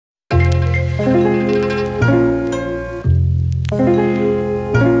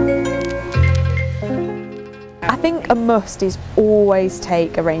a must is always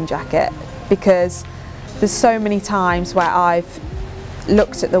take a rain jacket, because there's so many times where I've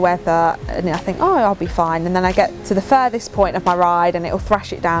looked at the weather and I think, oh, I'll be fine, and then I get to the furthest point of my ride and it'll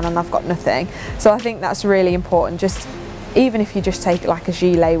thrash it down and I've got nothing. So I think that's really important, just even if you just take like a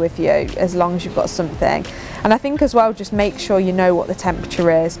gilet with you, as long as you've got something. And I think as well, just make sure you know what the temperature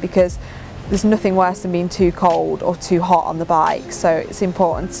is, because there's nothing worse than being too cold or too hot on the bike, so it's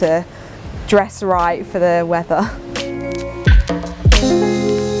important to dress right for the weather.